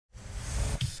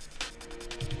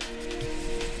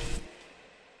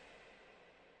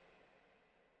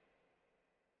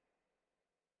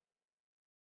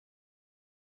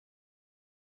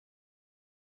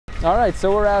All right,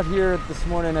 so we're out here this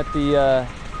morning at the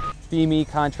FIMI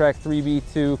Contract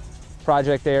 3B2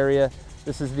 project area.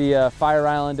 This is the Fire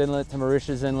Island Inlet to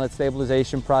Mauritius Inlet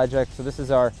Stabilization Project. So this is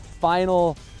our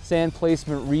final sand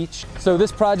placement reach. So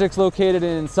this project's located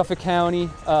in Suffolk County,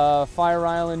 Fire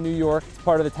Island, New York. It's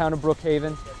part of the town of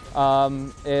Brookhaven.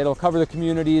 It'll cover the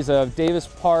communities of Davis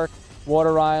Park,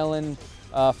 Water Island,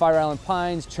 Fire Island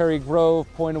Pines, Cherry Grove,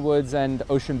 Point of Woods, and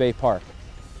Ocean Bay Park.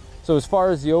 So as far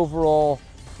as the overall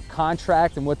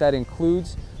contract and what that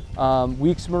includes,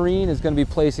 Weeks Marine is going to be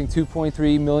placing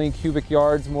 2.3 million cubic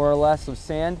yards, more or less, of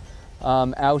sand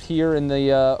out here in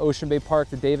the Ocean Bay Park,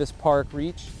 the Davis Park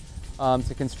reach,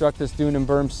 to construct this dune and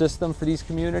berm system for these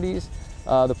communities.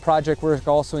 The project work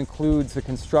also includes the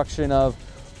construction of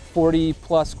 40+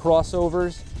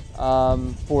 crossovers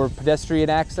for pedestrian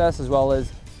access, as well as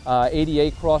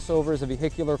 88 crossovers,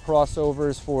 vehicular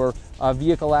crossovers for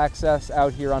vehicle access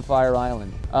out here on Fire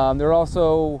Island. They're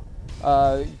also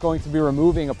going to be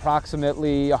removing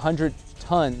approximately 100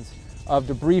 tons of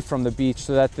debris from the beach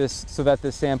so that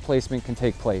this sand placement can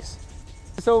take place.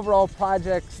 This overall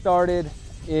project started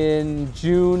in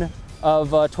June of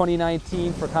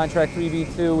 2019 for Contract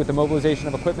 3B2 with the mobilization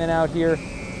of equipment out here.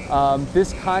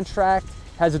 This contract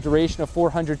has a duration of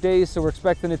 400 days, so we're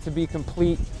expecting it to be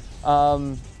complete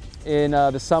in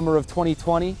the summer of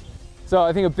 2020. So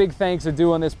I think a big thanks are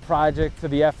due on this project to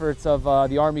the efforts of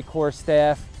the Army Corps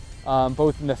staff,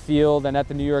 both in the field and at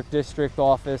the New York District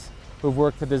Office, who've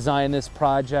worked to design this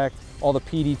project, all the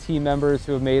PDT members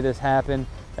who have made this happen,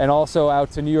 and also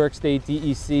out to New York State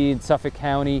DEC and Suffolk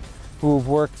County, who've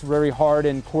worked very hard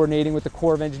in coordinating with the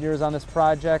Corps of Engineers on this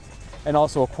project, and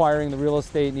also acquiring the real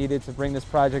estate needed to bring this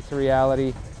project to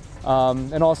reality.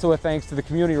 And also a thanks to the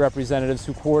community representatives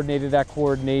who coordinated that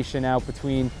coordination out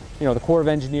between, the Corps of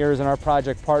Engineers and our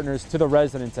project partners to the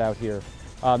residents out here.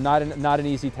 Not an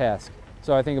easy task.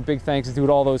 So I think a big thanks is due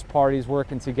to all those parties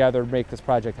working together to make this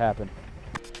project happen.